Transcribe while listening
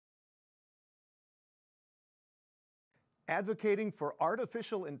advocating for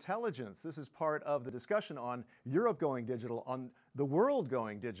artificial intelligence. This is part of the discussion on Europe going digital, on the world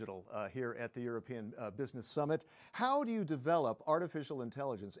going digital here at the European Business Summit. How do you develop artificial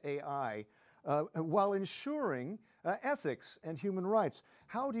intelligence, AI, while ensuring ethics and human rights?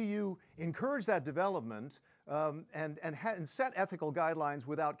 How do you encourage that development and set ethical guidelines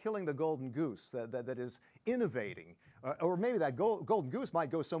without killing the golden goose that is innovating? Or maybe that golden goose might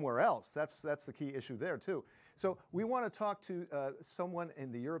go somewhere else. That's the key issue there too. So we want to talk to someone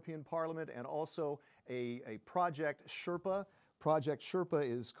in the European Parliament and also a project, SHERPA. Project SHERPA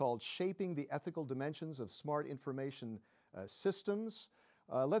is called Shaping the Ethical Dimensions of Smart Information Systems.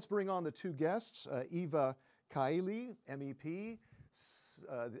 Let's bring on the two guests, Eva Kaili, MEP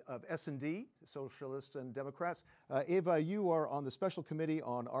of S&D, Socialists and Democrats. Eva, you are on the Special Committee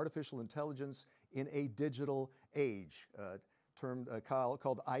on Artificial Intelligence in a Digital Age, termed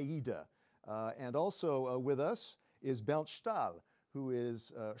called AIDA. And also with us is Bernd Stahl, who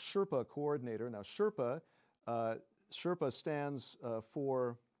is SHERPA coordinator. Now, SHERPA stands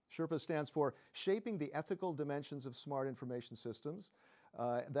for Shaping the Ethical Dimensions of Smart Information Systems.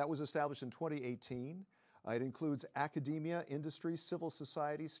 That was established in 2018. It includes academia, industry, civil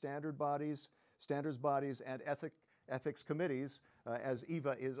society, standards bodies, and ethics committees, as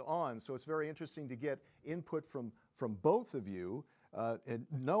Eva is on. So it's very interesting to get input from both of you, and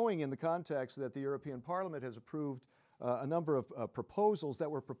knowing in the context that the European Parliament has approved a number of proposals that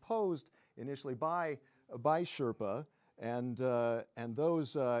were proposed initially by SHERPA, and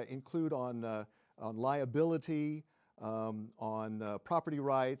those include on liability, on property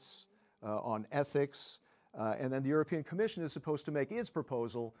rights, on ethics, and then the European Commission is supposed to make its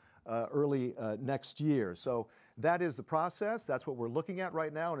proposal early next year. So that is the process. That's what we're looking at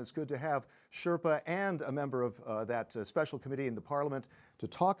right now, and it's good to have SHERPA and a member of that special committee in the Parliament to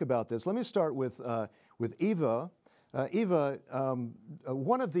talk about this. Let me start with Eva. Eva,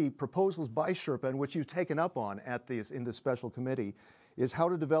 one of the proposals by SHERPA, and which you've taken up on in this special committee, is how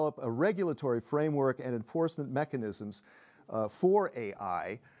to develop a regulatory framework and enforcement mechanisms for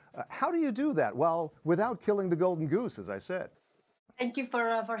AI. How do you do that without killing the golden goose, as I said? Thank you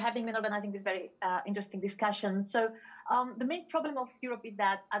for having me and organizing this very interesting discussion. So the main problem of Europe is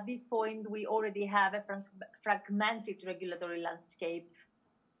that at this point, we already have a fragmented regulatory landscape.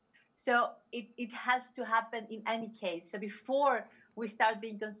 So it has to happen in any case. So before we start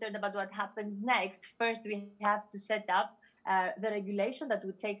being concerned about what happens next, first we have to set up the regulation that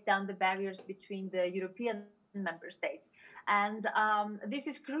would take down the barriers between the European member states. And this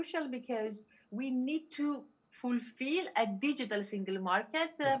is crucial because we need to fulfill a digital single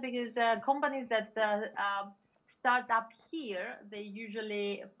market because companies that start up here, they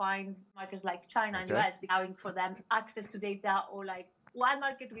usually find markets like China and US allowing for them access to data, or like one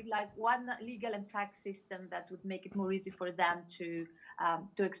market with like one legal and tax system that would make it more easy for them to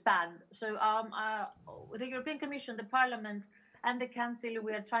expand. So the European Commission, the Parliament, and the Council,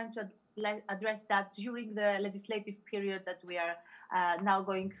 we are trying to address that during the legislative period that we are now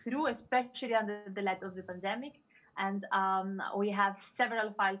going through, especially under the light of the pandemic. And we have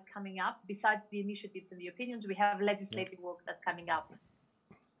several files coming up. Besides the initiatives and the opinions, we have legislative work that's coming up.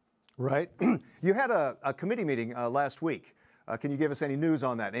 Right. You had a committee meeting last week. Can you give us any news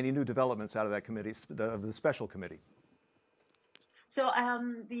on that? Any new developments out of that committee, the special committee? So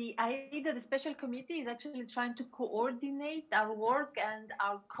the AIDA, the special committee, is actually trying to coordinate our work and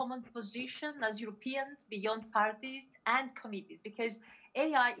our common position as Europeans beyond parties and committees, because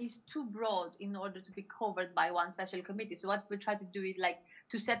AI is too broad in order to be covered by one special committee. So what we try to do is like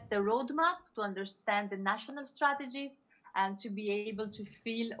to set the roadmap, to understand the national strategies, and to be able to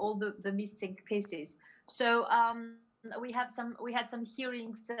fill all the missing pieces. So we had some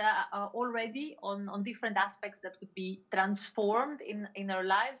hearings already on different aspects that would be transformed in our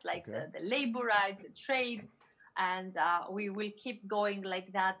lives, like the labor rights, the trade, and we will keep going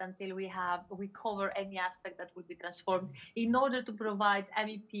like that until we cover any aspect that will be transformed in order to provide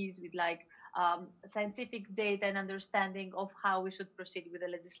MEPs with like scientific data and understanding of how we should proceed with the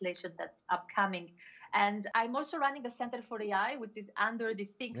legislation that's upcoming. And I'm also running a Center for AI, which is under the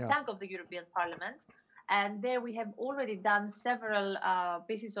think tank of the European Parliament. And there we have already done several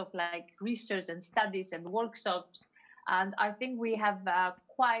pieces of like research and studies and workshops. And I think we have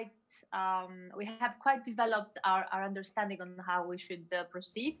quite developed our understanding on how we should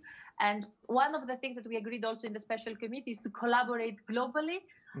proceed. And one of the things that we agreed also in the special committee is to collaborate globally,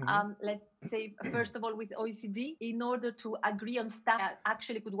 let's say, first of all, with OECD, in order to agree on stuff that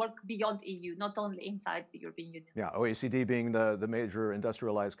actually could work beyond EU, not only inside the European Union. Yeah, OECD being the major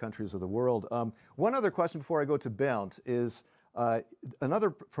industrialized countries of the world. One other question before I go to Bernd is, Another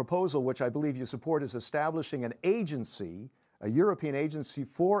proposal, which I believe you support, is establishing an agency, a European agency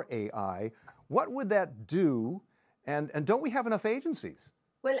for AI. What would that do? And don't we have enough agencies?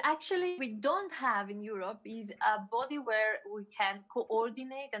 Well, actually, we don't have in Europe is a body where we can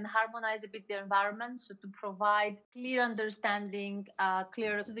coordinate and harmonize a bit the environment, so to provide clear understanding,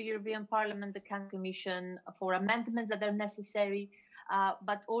 clear to the European Parliament, the Commission, for amendments that are necessary,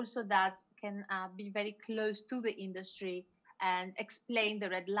 but also that can be very close to the industry and explain the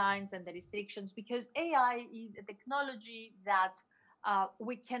red lines and the restrictions, because AI is a technology that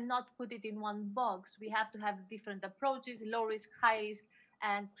we cannot put it in one box. We have to have different approaches, low risk, high risk,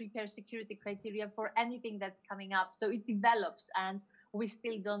 and prepare security criteria for anything that's coming up. So it develops, and we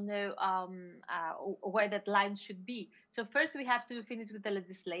still don't know where that line should be. So first we have to finish with the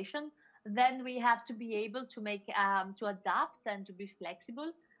legislation. Then we have to be able to make to adapt and to be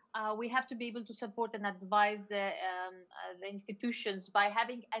flexible. We have to be able to support and advise the institutions by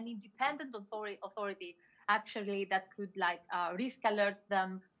having an independent authority actually that could risk alert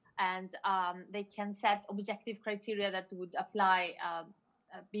them, and they can set objective criteria that would apply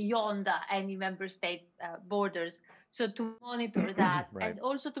beyond any member state borders. So to monitor that Right. and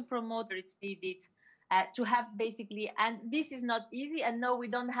also to promote where it's needed, to have basically, and this is not easy, and no, we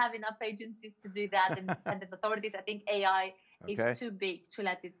don't have enough agencies to do that and independent authorities. I think AI is too big to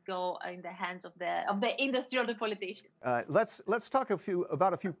let it go in the hands of the industry or the politicians. Let's talk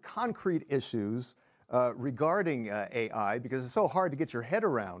about a few concrete issues regarding AI, because it's so hard to get your head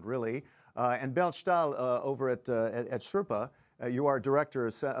around, really. And Bernd Stahl over at SHERPA, you are director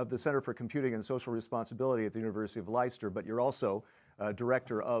of the Center for Computing and Social Responsibility at the University of Leicester, but you're also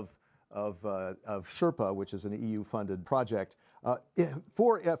director of SHERPA, which is an EU-funded project.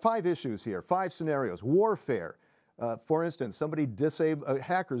 5 issues here, 5 scenarios. Warfare, for instance,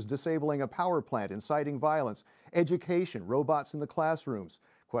 hackers disabling a power plant, inciting violence. Education, robots in the classrooms.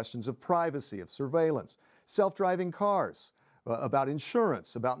 Questions of privacy, of surveillance. Self-driving cars, about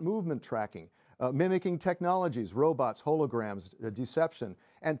insurance, about movement tracking. Mimicking technologies, robots, holograms, deception,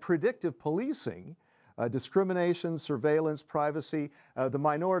 and predictive policing, discrimination, surveillance, privacy. The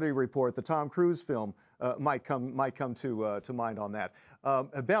Minority Report, the Tom Cruise film, might come to mind on that.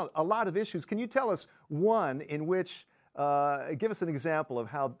 About a lot of issues. Can you tell us one in which, give us an example of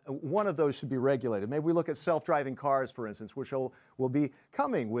how one of those should be regulated? Maybe we look at self-driving cars, for instance, which will be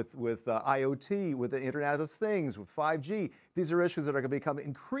coming with IoT, with the Internet of Things, with 5G. These are issues that are going to become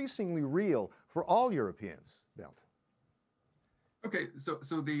increasingly real for all Europeans. Bernd. Okay,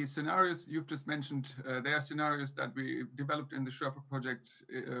 so the scenarios you've just mentioned, they are scenarios that we developed in the SHERPA project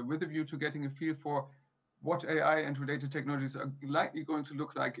with a view to getting a feel for what AI and related technologies are likely going to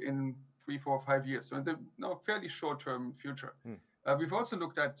look like in 3, 4, 5 years, so in the fairly short-term future. We've also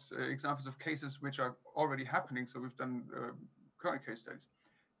looked at examples of cases which are already happening, so we've done current case studies.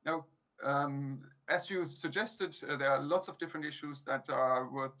 Now, as you suggested, there are lots of different issues that are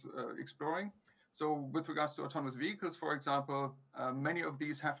worth exploring. So with regards to autonomous vehicles, for example, many of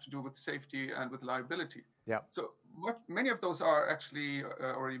these have to do with safety and with liability. Yeah. So many of those are actually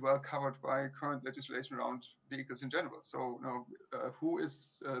already well covered by current legislation around vehicles in general. So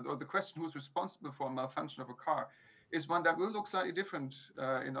the question who's responsible for a malfunction of a car is one that will look slightly different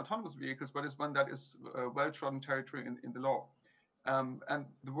in autonomous vehicles, but is one that is well-trodden territory in the law. And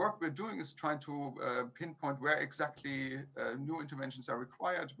the work we're doing is trying to pinpoint where exactly new interventions are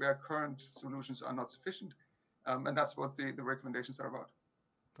required, where current solutions are not sufficient. And that's what the recommendations are about.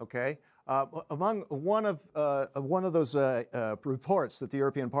 Okay. Among one of those reports that the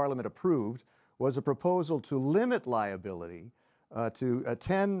European Parliament approved was a proposal to limit liability to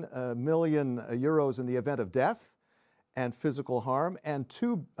 10 million euros in the event of death and physical harm, and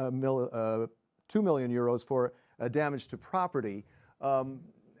 2 million euros for damage to property.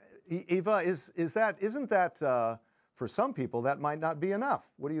 Eva, isn't that for some people that might not be enough?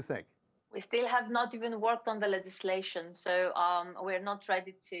 What do you think? We still have not even worked on the legislation, so we're not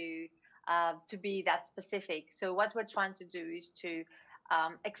ready to be that specific. So what we're trying to do is to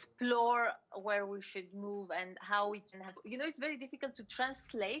explore where we should move and how we can have. It's very difficult to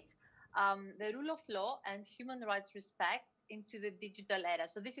translate the rule of law and human rights respect into the digital era.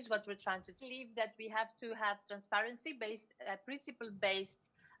 So this is what we're trying to do. I believe that we have to have transparency-based, principle-based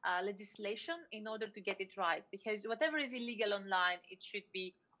legislation in order to get it right. Because whatever is illegal online, it should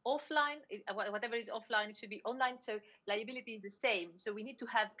be offline. Whatever is offline, it should be online. So liability is the same. So we need to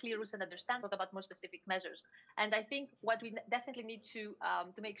have clear rules and understand, talk about more specific measures. And I think what we definitely need to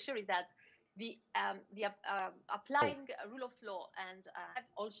make sure is that the applying rule of law and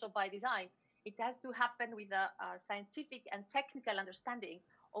also by design, it has to happen with a scientific and technical understanding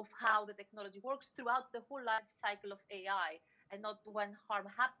of how the technology works throughout the whole life cycle of AI. and not when harm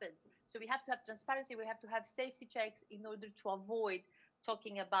happens. So we have to have transparency, we have to have safety checks in order to avoid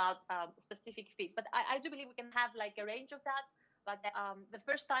talking about specific fees. But I do believe we can have like a range of that. But the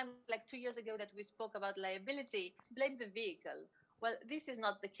first time, like 2 years ago, that we spoke about liability, blame the vehicle. Well, this is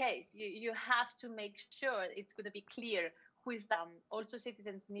not the case. You have to make sure it's going to be clear who is also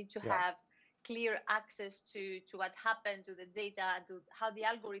citizens need to have clear access to what happened to the data, to how the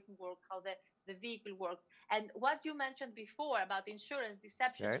algorithm works, how the vehicle works. And what you mentioned before about insurance,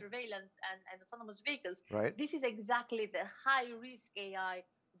 deception, surveillance, and autonomous vehicles, this is exactly the high risk AI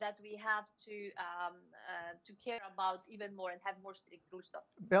that we have to care about even more and have more strict rules.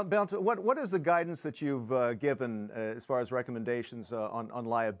 Bernd, what is the guidance that you've given as far as recommendations on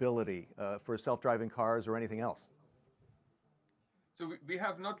liability for self-driving cars or anything else? So we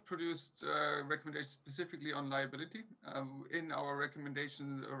have not produced recommendations specifically on liability. In our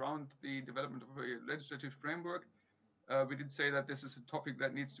recommendations around the development of a legislative framework, we did say that this is a topic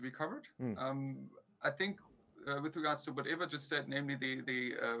that needs to be covered. I think with regards to what Eva just said, namely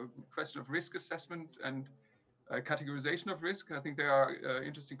the question of risk assessment and categorization of risk, I think there are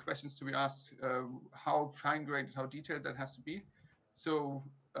interesting questions to be asked, how fine-grained, how detailed that has to be. So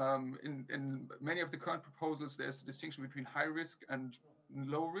in many of the current proposals, there's a distinction between high risk and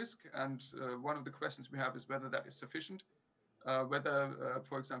low risk. And one of the questions we have is whether that is sufficient, whether,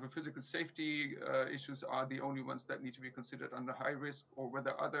 for example, physical safety issues are the only ones that need to be considered under high risk, or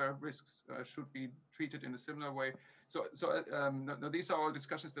whether other risks should be treated in a similar way. So these are all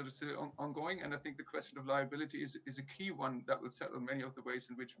discussions that are still ongoing. And I think the question of liability is a key one that will settle many of the ways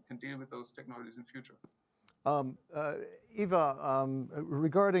in which we can deal with those technologies in future. Eva,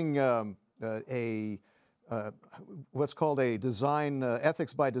 regarding what's called a design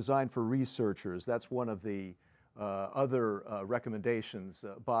ethics by design for researchers, that's one of the other recommendations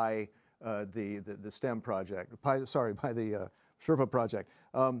by the STEM project. By the SHERPA project.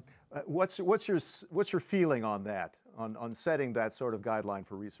 What's your feeling on that, on setting that sort of guideline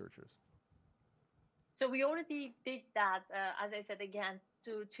for researchers? So we already did that, as I said again,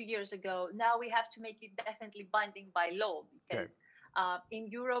 2 years ago. Now we have to make it definitely binding by law, because in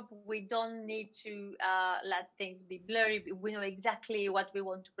Europe we don't need to let things be blurry. We know exactly what we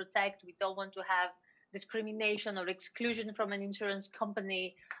want to protect. We don't want to have discrimination or exclusion from an insurance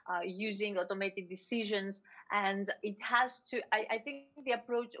company using automated decisions. And it has to, I think the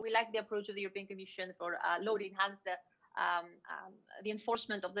approach, we like the approach of the European Commission for law to enhance the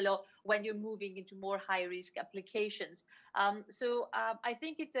enforcement of the law when you're moving into more high-risk applications. So I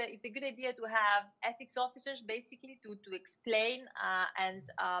think it's a good idea to have ethics officers basically to explain, and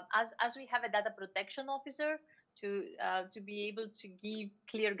as we have a data protection officer to be able to give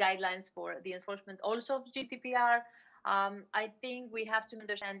clear guidelines for the enforcement also of GDPR. I think we have to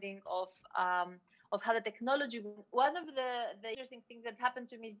understanding of how the technology. One of the interesting things that happened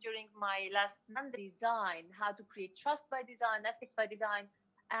to me during my last mandate, design, how to create trust by design, ethics by design,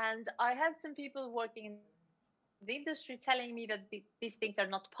 and I had some people working in the industry telling me that these things are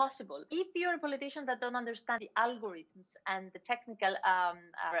not possible. If you're a politician that don't understand the algorithms and the technical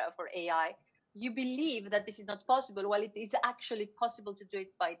for AI, you believe that this is not possible. Well, it's actually possible to do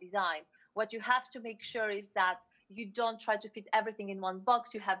it by design. What you have to make sure is that you don't try to fit everything in one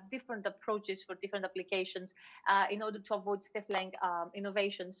box. You have different approaches for different applications in order to avoid stifling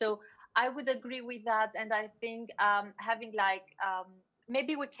innovation. So I would agree with that. And I think having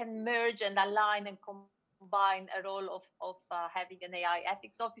maybe we can merge and align and combine a role of having an AI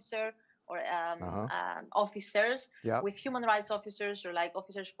ethics officer or officers with human rights officers, or like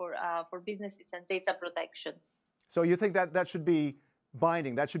officers for businesses and data protection. So you think that should be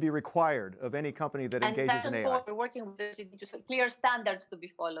binding, that should be required of any company that engages in AI? We're working with this, just clear standards to be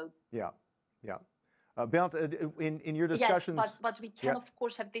followed. Yeah. Bernd, in your discussions... Yes, but we can, of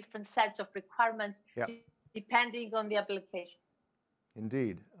course, have different sets of requirements depending on the application.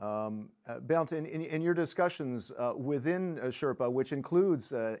 Indeed. Bernd, in your discussions within SHERPA, which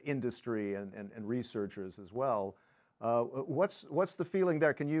includes industry and researchers as well, what's the feeling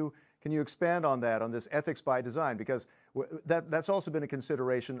there? Can you expand on that, on this ethics by design? Because that's also been a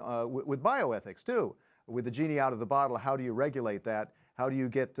consideration with bioethics too. With the genie out of the bottle, how do you regulate that? How do you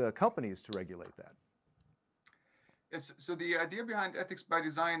get companies to regulate that? Yes, so the idea behind ethics by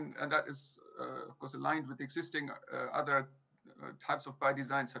design, and that is, of course, aligned with existing other types of by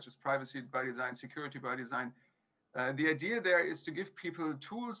design, such as privacy by design, security by design. The idea there is to give people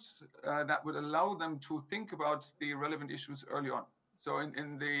tools that would allow them to think about the relevant issues early on. So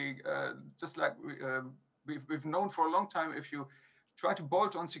just like we've known for a long time, if you try to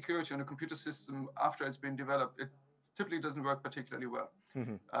bolt on security on a computer system after it's been developed, it typically doesn't work particularly well.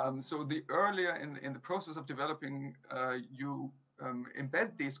 Mm-hmm. So the earlier in the process of developing you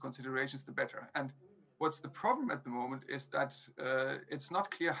embed these considerations, the better. And what's the problem at the moment is that it's not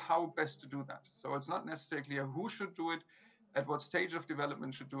clear how best to do that. So it's not necessarily clear who should do it, at what stage of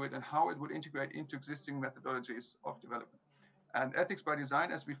development should do it, and how it would integrate into existing methodologies of development. And ethics by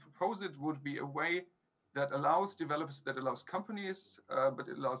design, as we propose it, would be a way that allows developers, that allows companies, but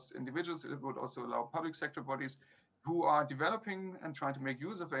it allows individuals, it would also allow public sector bodies who are developing and trying to make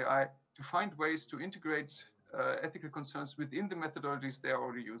use of AI to find ways to integrate ethical concerns within the methodologies they are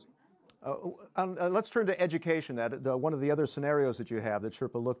already using. Let's turn to education. One of the other scenarios that you have that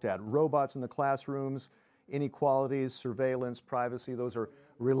SHERPA looked at, robots in the classrooms, inequalities, surveillance, privacy, those are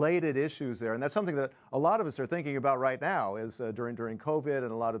related issues there. And that's something that a lot of us are thinking about right now is during COVID,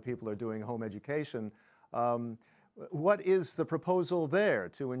 and a lot of people are doing home education. What is the proposal there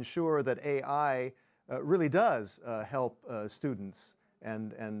to ensure that AI really does help students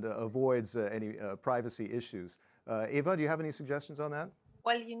and avoids any privacy issues? Eva, do you have any suggestions on that?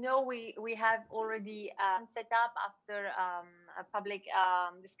 Well, we have already set up after a public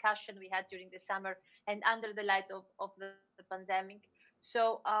discussion we had during the summer and under the light of the pandemic.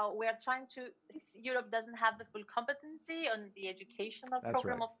 So we are trying to. Europe doesn't have the full competency on the educational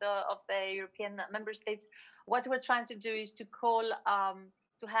program right. of the European member states. What we're trying to do is to call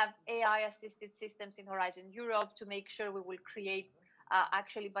to have AI-assisted systems in Horizon Europe to make sure we will create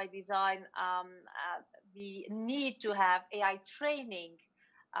actually by design the need to have AI training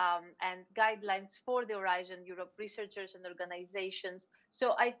and guidelines for the Horizon Europe researchers and organizations.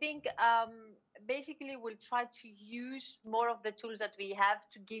 So I think basically we'll try to use more of the tools that we have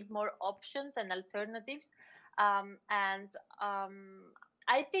to give more options and alternatives. I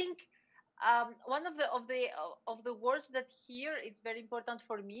think one of the words that here it's very important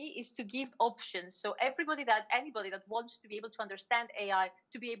for me is to give options. So anybody that wants to be able to understand AI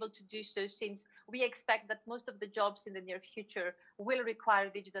to be able to do so, since we expect that most of the jobs in the near future will require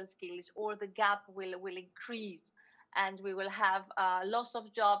digital skills, or the gap will increase, and we will have loss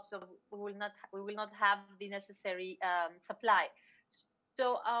of jobs, so we will not have the necessary supply.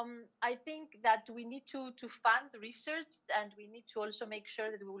 So I think that we need to fund research, and we need to also make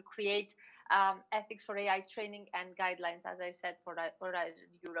sure that we will create ethics for AI training and guidelines, as I said, for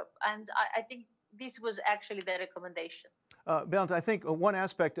Europe. And I think this was actually the recommendation. Bernd, I think one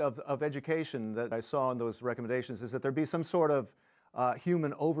aspect of education that I saw in those recommendations is that there be some sort of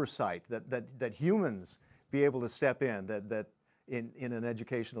human oversight, that humans be able to step in, that in an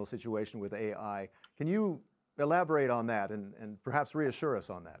educational situation with AI. Can you elaborate on that and perhaps reassure us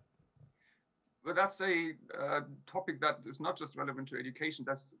on that? Well, that's a topic that is not just relevant to education.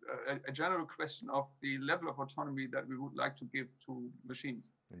 That's a general question of the level of autonomy that we would like to give to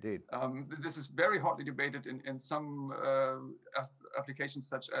machines. Indeed. This is very hotly debated in some applications,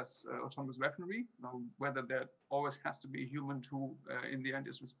 such as autonomous weaponry, whether there always has to be a human who, in the end,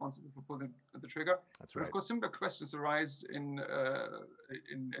 is responsible for pulling the trigger. That's right. But of course, similar questions arise in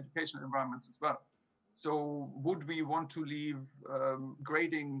educational environments as well. So would we want to leave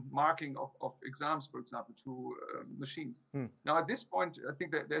grading, marking of exams, for example, to machines? Now, at this point, I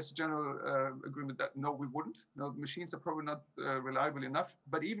think that there's a general agreement that no, we wouldn't. No, the machines are probably not reliable enough.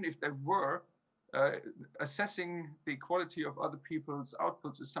 But even if they were, assessing the quality of other people's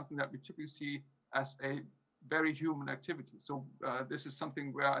outputs is something that we typically see as a very human activity. So this is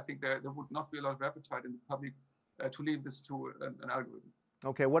something where I think there would not be a lot of appetite in the public to leave this to an algorithm.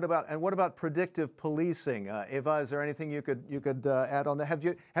 Okay. What about predictive policing? Eva, is there anything you could add on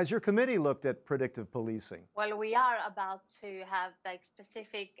that? Has your committee looked at predictive policing? Well, we are about to have like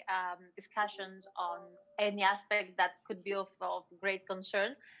specific discussions on any aspect that could be of great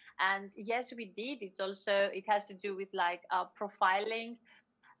concern. And yes, we did. It has to do with like profiling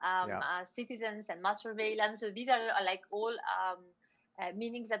citizens and mass surveillance. So these are like all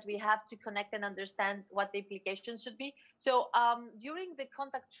meanings that we have to connect and understand what the implications should be. So during the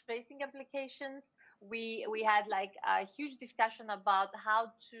contact tracing applications, we had like a huge discussion about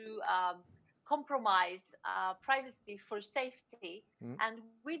how to compromise privacy for safety. And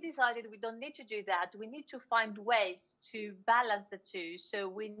we decided we don't need to do that. We need to find ways to balance the two. So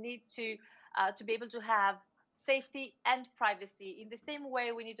we need to be able to have safety and privacy. In the same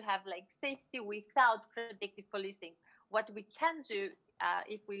way, we need to have like safety without predictive policing. What we can do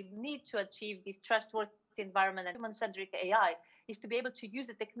if we need to achieve this trustworthy environment and human-centric AI is to be able to use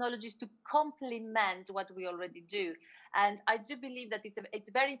the technologies to complement what we already do. And I do believe that it's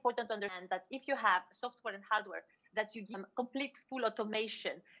very important to understand that if you have software and hardware that you give them complete full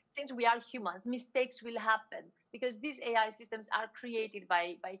automation, since we are humans, mistakes will happen because these AI systems are created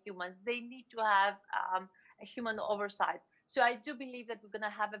by humans. They need to have human oversight. So I do believe that we're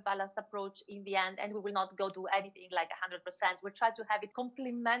going to have a balanced approach in the end, and we will not go to anything like 100%. We'll try to have it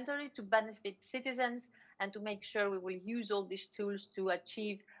complementary to benefit citizens and to make sure we will use all these tools to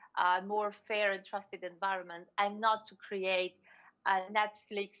achieve a more fair and trusted environment, and not to create a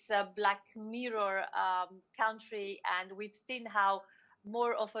Netflix Black Mirror country. And we've seen how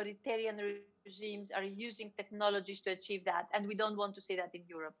more authoritarian regimes are using technologies to achieve that, and we don't want to see that in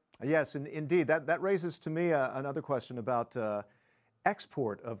Europe. Yes, indeed. That raises to me another question about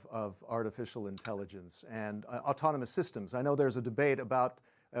export of artificial intelligence and autonomous systems. I know there's a debate about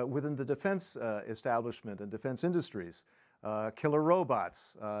within the defense establishment and defense industries. Killer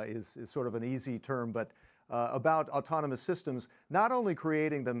robots is sort of an easy term, but about autonomous systems, not only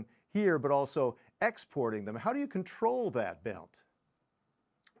creating them here, but also exporting them. How do you control that, Bernd?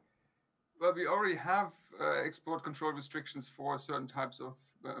 Well, we already have export control restrictions for certain types of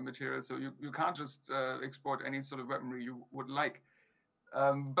materials, so you can't just export any sort of weaponry you would like.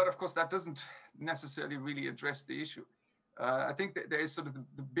 But of course, that doesn't necessarily really address the issue. I think that there is sort of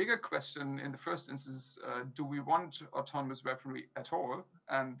the bigger question in the first instance, do we want autonomous weaponry at all?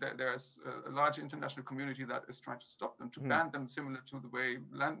 And there's a large international community that is trying to stop them, to ban them, similar to the way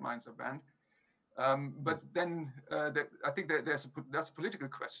landmines are banned. But then I think that that's a political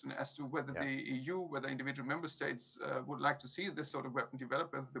question as to whether the EU, whether individual member states would like to see this sort of weapon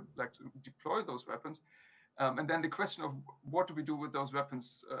develop, whether they would like to deploy those weapons. And then the question of what do we do with those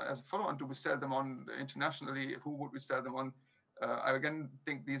weapons as a follow-on? Do we sell them on internationally? Who would we sell them on? I again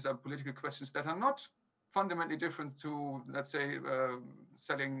think these are political questions that are not fundamentally different to, let's say,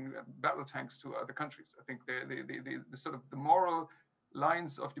 selling battle tanks to other countries. I think the sort of the moral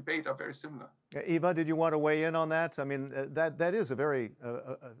lines of debate are very similar. Eva, did you want to weigh in on that? I mean, that is a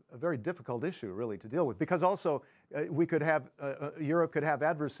very difficult issue, really, to deal with, because also we could have Europe could have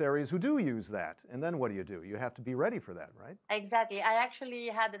adversaries who do use that, and then what do? You have to be ready for that, right? Exactly. I actually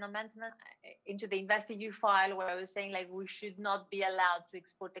had an amendment into the InvestEU file where I was saying, like, we should not be allowed to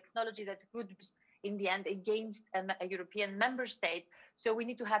export technology that could, in the end, against a European member state. So we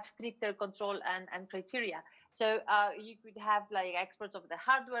need to have stricter control and criteria. So you could have like exports of the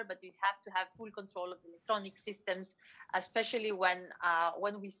hardware, but you have to have full control of the electronic systems, especially when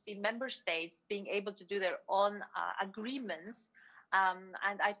we see member states being able to do their own agreements.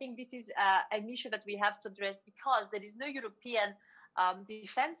 And I think this is an issue that we have to address, because there is no European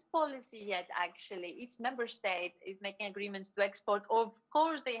defense policy yet. Actually, each member state is making agreements to export. Of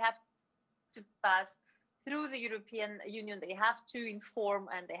course, they have to pass through the European Union. They have to inform,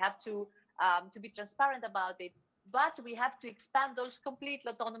 and they have to be transparent about it. But we have to expand those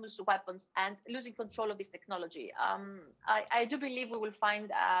completely autonomous weapons and losing control of this technology. I do believe we will find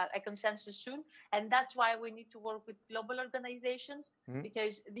a consensus soon. And that's why we need to work with global organizations,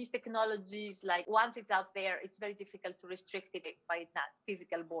 because these technologies, like, once it's out there, it's very difficult to restrict it by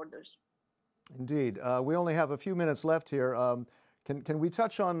physical borders. Indeed. We only have a few minutes left here. Can we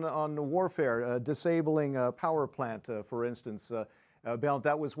touch on warfare, disabling a power plant, for instance? Bernd,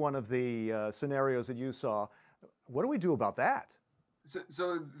 that was one of the scenarios that you saw. What do we do about that?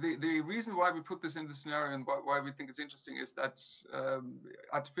 So the reason why we put this in the scenario and why we think it's interesting is that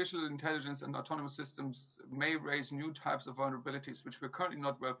artificial intelligence and autonomous systems may raise new types of vulnerabilities, which we're currently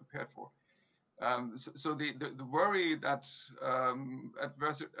not well prepared for. So the worry that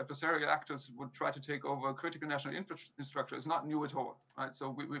adversarial actors would try to take over critical national infrastructure is not new at all, right? So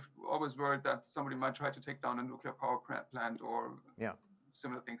we've always worried that somebody might try to take down a nuclear power plant or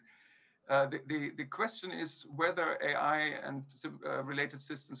similar things. The question is whether AI and related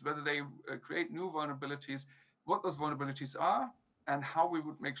systems, whether they create new vulnerabilities, what those vulnerabilities are, and how we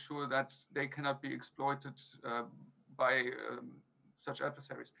would make sure that they cannot be exploited by such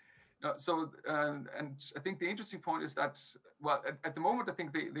adversaries. And I think the interesting point is that, well, at the moment, I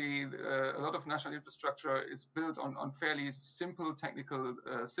think a lot of national infrastructure is built on fairly simple technical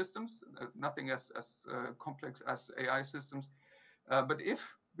systems, nothing as complex as AI systems. But if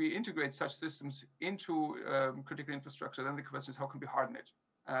we integrate such systems into critical infrastructure, then the question is, how can we harden it?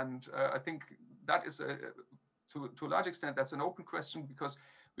 And I think that is, to a large extent, that's an open question, because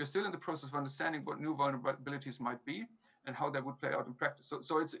we're still in the process of understanding what new vulnerabilities might be and how that would play out in practice.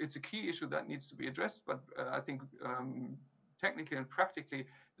 So it's a key issue that needs to be addressed, but I think technically and practically,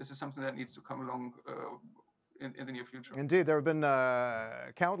 this is something that needs to come along in the near future. Indeed, there have been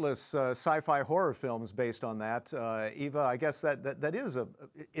countless sci-fi horror films based on that. Eva, I guess that is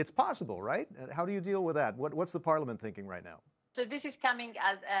it's possible, right? How do you deal with that? What's the Parliament thinking right now? So this is coming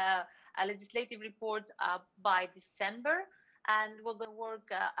as a legislative report by December. and we're going to work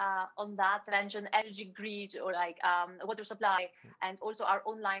on that. Mention energy grid or like water supply, and also our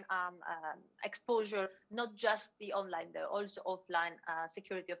online exposure, not just the online, but also offline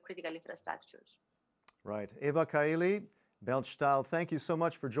security of critical infrastructures. Right. Eva Kaili, Bernd Stahl, thank you so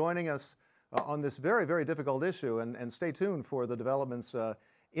much for joining us on this very, very difficult issue, and stay tuned for the developments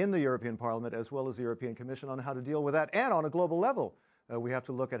in the European Parliament as well as the European Commission on how to deal with that. And on a global level, we have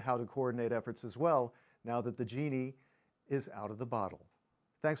to look at how to coordinate efforts as well now that the genie is out of the bottle.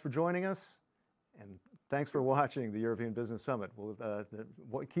 Thanks for joining us, and thanks for watching the European Business Summit. We'll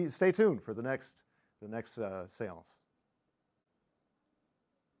stay tuned for the next séance.